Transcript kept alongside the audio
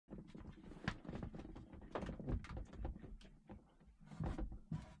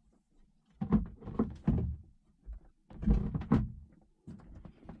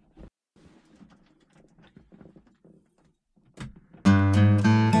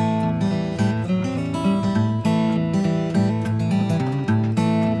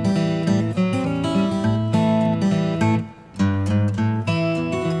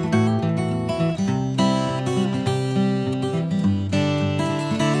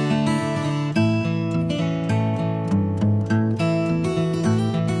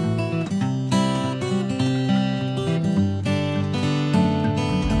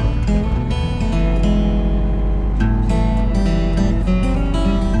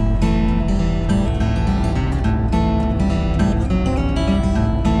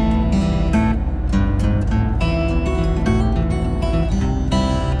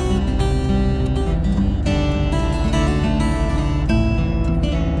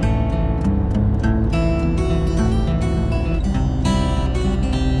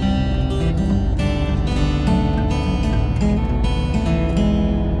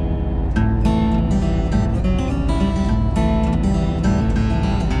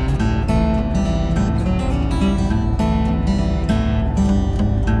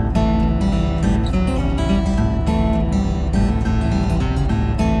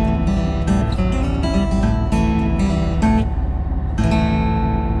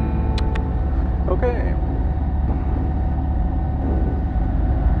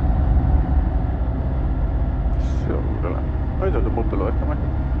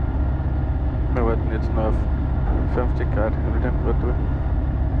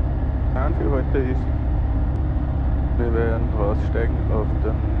Bitte ist, wir werden raussteigen auf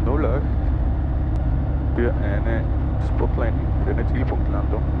der 08 für eine Spotlanding, für eine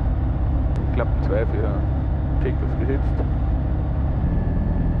Zielpunktlandung. Klappen 2 für Takeoff gesetzt.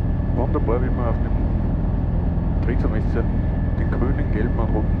 Wunderbar, wie man auf dem Drehzahlmesser den grünen, gelben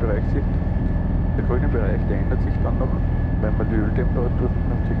und roten Bereich sieht. Der grüne Bereich, der ändert sich dann noch, wenn wir die Öltemperatur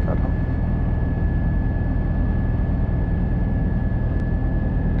 55 Grad haben.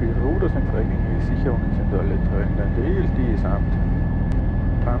 Die Ruder sind freigängig, die Sicherungen sind alle drin, die ELD ist an.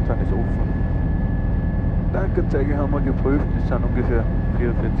 Transan ist offen. Tankanzeige haben wir geprüft, das sind ungefähr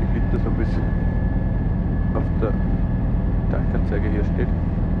 44 Liter, so wie es auf der Tankanzeige hier steht.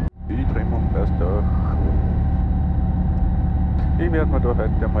 Die Trimmung passt auch. Ich werde mir da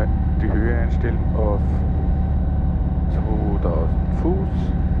heute einmal die Höhe einstellen auf 2000 Fuß.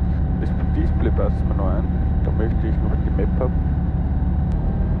 Das Display passen wir noch an. Da möchte ich noch die Map haben.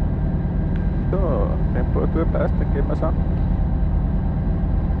 So, Temperatur passt, dann gehen wir es an.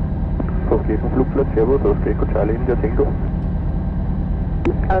 Okay, vom Flugplatz Servus, aus Gecko Charlie India Tango.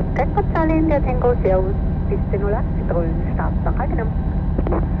 Aus Gecko Charlie India Tango, Servus, Piste 08, Sie rollen Start nach eigenem.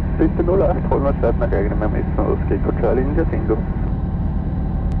 Piste 08, rollen wir Start nach eigenem Ermessen, aus Gecko Charlie India Tango.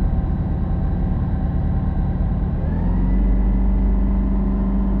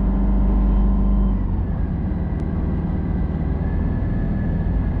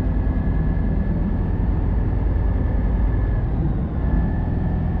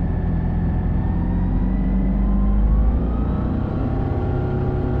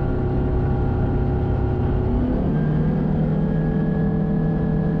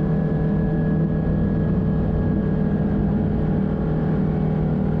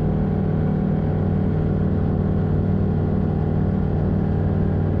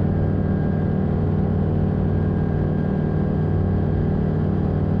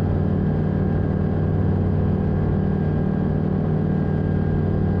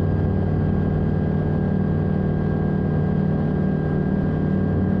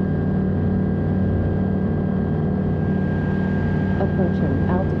 Approaching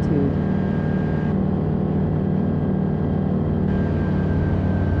altitude.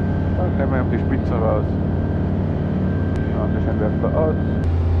 Dann nehmen wir die Spitzen raus. Scheinwerfer aus.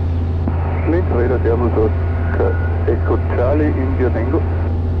 Linksräder Servus aus Gecko Charlie India Tango.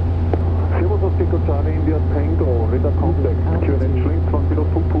 Servus aus Gecko Charlie India Tango, Radar Contact, QNH Link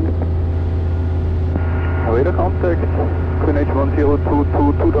 2022. Radar Contact, QNH 1022,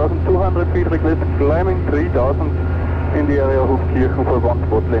 2200 feet, request climbing 3000 in the area of Hofkirchen for one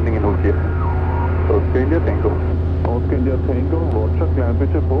spot landing in Hofkirchen. Oscar India Tango. Oscar India Tango, Roger, climb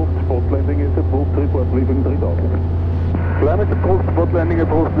is approved, spot landing is approved, report leaving 3000. Climb is approved, spot landing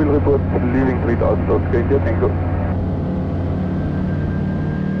approved, will report leaving 3000, Oscar India Tango.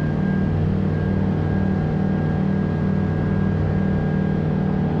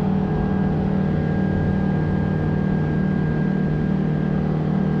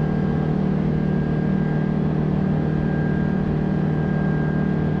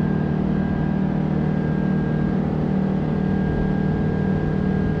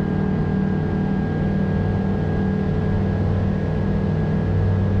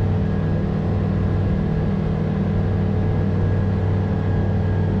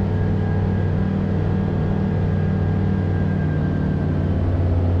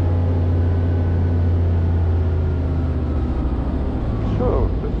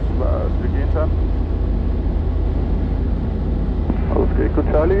 Gecko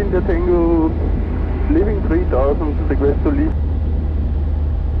Charlie India Tango, leaving 3000, request to leave.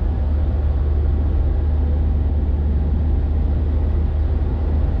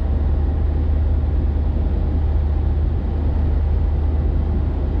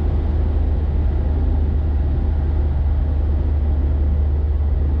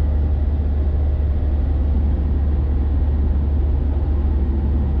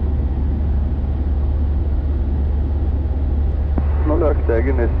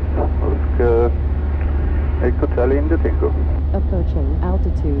 Eigenes Oscar Echo Charlie India Tango. Approaching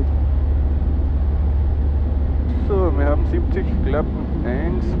altitude. So, wir haben 70, Klappen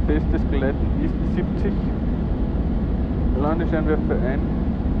 1, bestes Gleiten ist 70. Landescheinwerfer ein.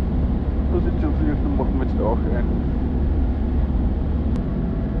 Positionslichtung machen wir jetzt auch ein.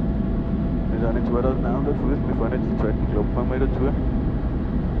 Wir sind in 2100 Fuß, wir fahren jetzt die zweiten Klappen einmal dazu.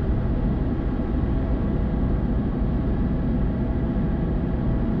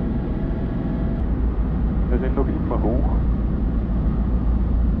 Wir sind noch immer hoch.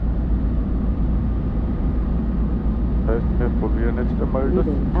 Das heißt, wir probieren jetzt einmal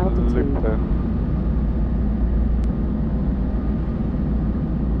das Lippen.